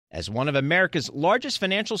As one of America's largest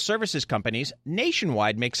financial services companies,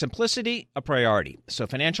 Nationwide makes simplicity a priority so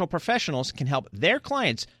financial professionals can help their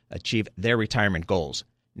clients achieve their retirement goals.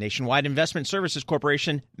 Nationwide Investment Services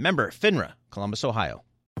Corporation, member FINRA, Columbus, Ohio.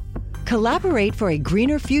 Collaborate for a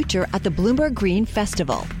greener future at the Bloomberg Green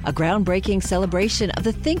Festival, a groundbreaking celebration of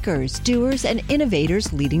the thinkers, doers, and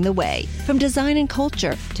innovators leading the way. From design and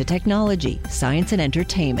culture to technology, science, and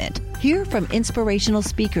entertainment. Hear from inspirational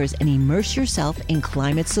speakers and immerse yourself in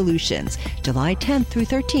climate solutions. July 10th through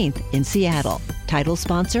 13th in Seattle. Title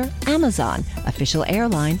sponsor, Amazon. Official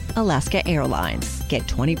airline, Alaska Airlines. Get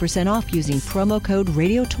 20% off using promo code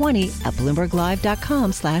Radio20 at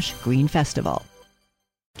BloombergLive.com/Green Festival.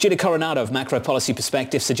 Julia Coronado of Macro Policy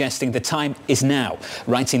Perspective suggesting the time is now,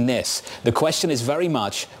 writing this. The question is very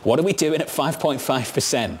much, what are we doing at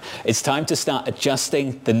 5.5%? It's time to start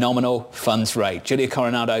adjusting the nominal funds rate. Julia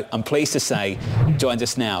Coronado, I'm pleased to say, joins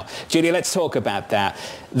us now. Julia, let's talk about that.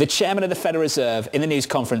 The chairman of the Federal Reserve in the news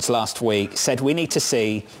conference last week said we need to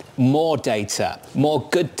see more data, more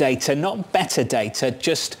good data, not better data,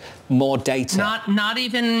 just more data. Not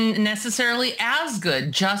even necessarily as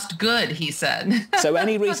good, just good, he said. So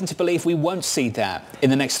any reason to believe we won't see that in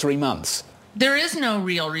the next 3 months? There is no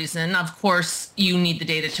real reason. Of course, you need the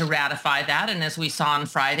data to ratify that. And as we saw on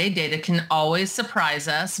Friday, data can always surprise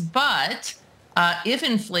us. But if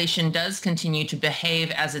inflation does continue to behave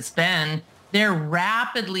as it's been, they're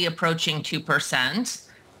rapidly approaching 2%.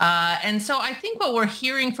 And so I think what we're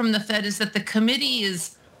hearing from the Fed is that the committee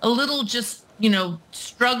is a little just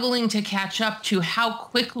struggling to catch up to how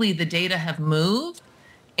quickly the data have moved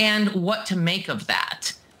and what to make of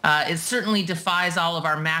that. It certainly defies all of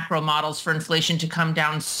our macro models for inflation to come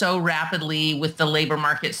down so rapidly with the labor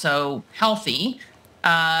market so healthy.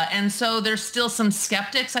 And so there's still some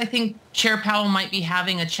skeptics. I think Chair Powell might be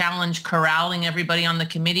having a challenge corralling everybody on the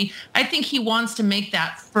committee. I think he wants to make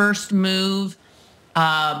that first move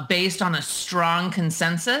based on a strong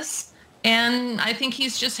consensus. And I think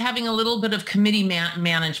he's just having a little bit of committee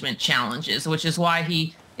management challenges, which is why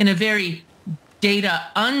he, in a very data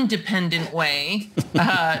undependent way,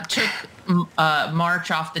 took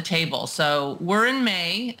March off the table. So we're in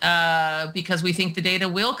May because we think the data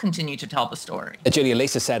will continue to tell the story. Julia,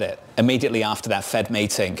 Lisa said it immediately after that Fed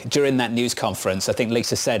meeting. During that news conference, I think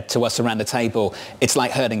Lisa said to us around the table, it's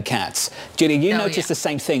like herding cats. Julia, you noticed the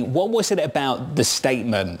same thing. What was it about the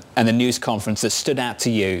statement and the news conference that stood out to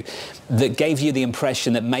you that gave you the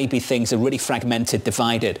impression that maybe things are really fragmented,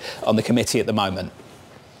 divided on the committee at the moment?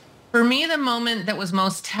 For me, the moment that was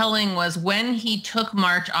most telling was when he took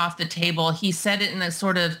March off the table. He said it in a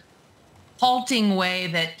sort of halting way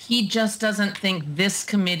that he just doesn't think this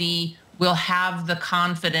committee will have the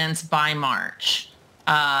confidence by March.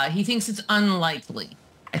 He thinks it's unlikely,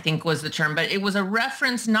 I think was the term. But it was a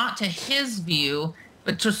reference not to his view,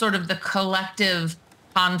 but to sort of the collective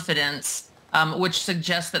confidence, which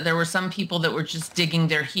suggests that there were some people that were just digging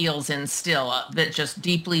their heels in still, that just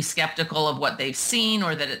deeply skeptical of what they've seen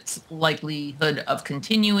or that it's likelihood of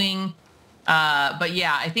continuing. But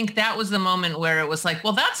yeah, I think that was the moment where it was like,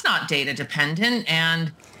 well, that's not data dependent.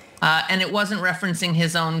 And it wasn't referencing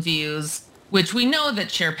his own views, which we know that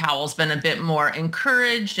Chair Powell's been a bit more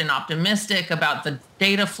encouraged and optimistic about the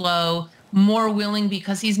data flow, more willing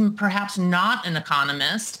because he's perhaps not an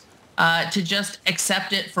economist, to just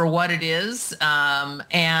accept it for what it is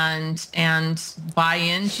and buy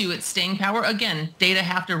into its staying power. Again, data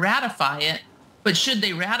have to ratify it, but should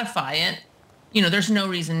they ratify it, there's no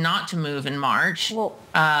reason not to move in March. Well,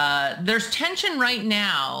 there's tension right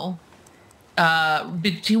now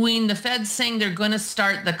between the Fed saying they're going to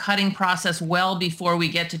start the cutting process well before we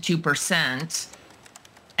get to 2%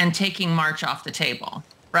 and taking March off the table,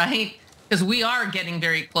 right? Because we are getting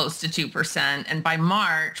very close to 2%. And by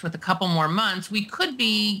March, with a couple more months, we could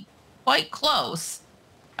be quite close.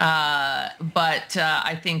 But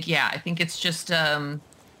I think it's just the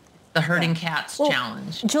herding cats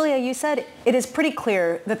challenge. Julia, you said it is pretty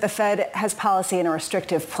clear that the Fed has policy in a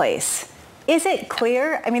restrictive place. Is it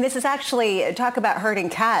clear? I mean, this is actually, talk about herding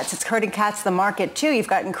cats. It's herding cats the market, too. You've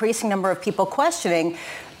got an increasing number of people questioning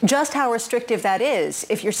just how restrictive that is.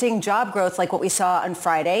 If you're seeing job growth like what we saw on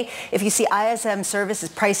Friday, if you see ISM services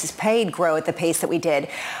prices paid grow at the pace that we did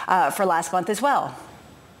for last month as well.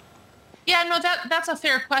 Yeah, no, that's a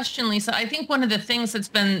fair question, Lisa. I think one of the things that's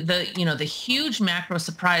been the huge macro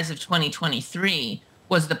surprise of 2023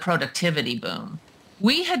 was the productivity boom.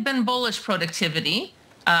 We had been bullish productivity,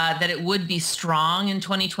 that it would be strong in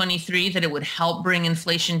 2023, that it would help bring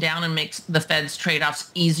inflation down and make the Fed's trade-offs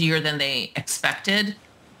easier than they expected.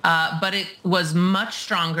 But it was much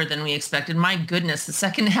stronger than we expected. My goodness, the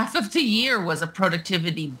second half of the year was a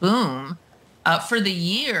productivity boom. For the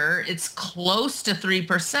year, it's close to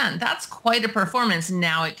 3%. That's quite a performance.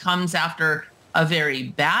 Now it comes after a very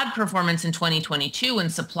bad performance in 2022 when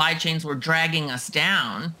supply chains were dragging us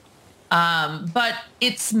down. But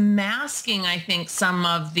it's masking, I think, some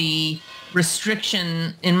of the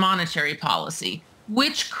restriction in monetary policy,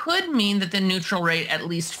 which could mean that the neutral rate, at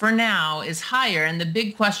least for now, is higher. And the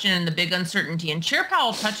big question and the big uncertainty, and Chair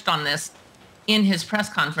Powell touched on this in his press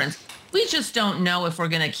conference, we just don't know if we're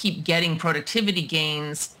going to keep getting productivity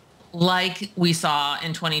gains like we saw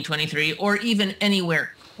in 2023 or even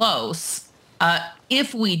anywhere close.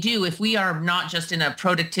 If we do, if we are not just in a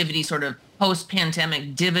productivity sort of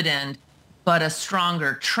post-pandemic dividend, but a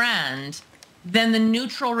stronger trend, then the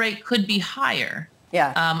neutral rate could be higher.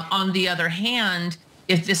 Yeah. On the other hand,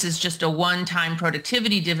 if this is just a one-time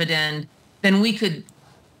productivity dividend, then we could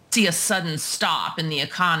see a sudden stop in the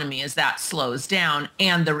economy as that slows down,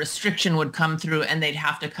 and the restriction would come through and they'd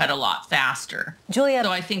have to cut a lot faster. Julia,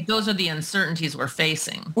 so I think those are the uncertainties we're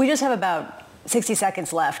facing. We just have about 60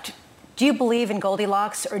 seconds left. Do you believe in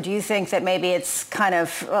Goldilocks, or do you think that maybe it's kind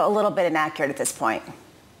of a little bit inaccurate at this point?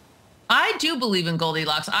 I do believe in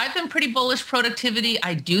Goldilocks. I've been pretty bullish productivity.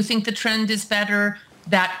 I do think the trend is better.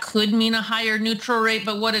 That could mean a higher neutral rate,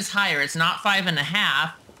 but what is higher? It's not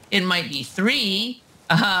 5.5. It might be 3.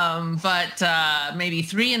 But maybe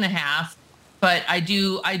 3.5. But I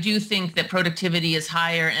do think that productivity is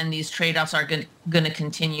higher, and these trade-offs are going to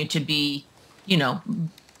continue to be,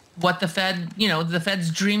 what the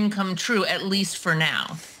Fed's dream come true, at least for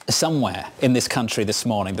now. Somewhere in this country this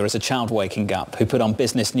morning, there is a child waking up who put on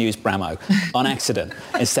Business News Bramo on accident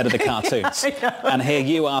instead of the cartoons. And hear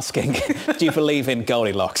you asking, do you believe in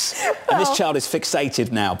Goldilocks? And this child is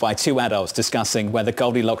fixated now by two adults discussing whether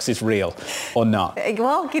Goldilocks is real or not.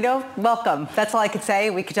 Well, welcome. That's all I could say.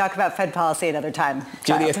 We could talk about Fed policy another time.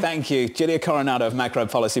 Julia, thank you. Julia Coronado of Macro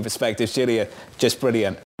Policy Perspectives. Julia, just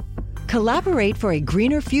brilliant. Collaborate for a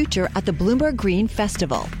greener future at the Bloomberg Green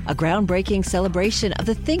Festival, a groundbreaking celebration of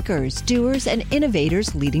the thinkers, doers, and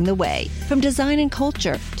innovators leading the way. From design and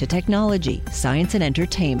culture to technology, science, and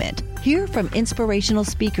entertainment. Hear from inspirational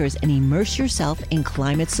speakers and immerse yourself in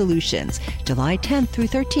climate solutions. July 10th through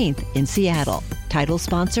 13th in Seattle. Title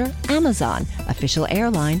sponsor, Amazon. Official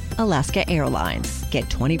airline, Alaska Airlines. Get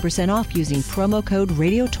 20% off using promo code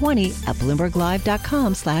radio20 at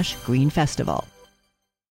BloombergLive.com/Green Festival.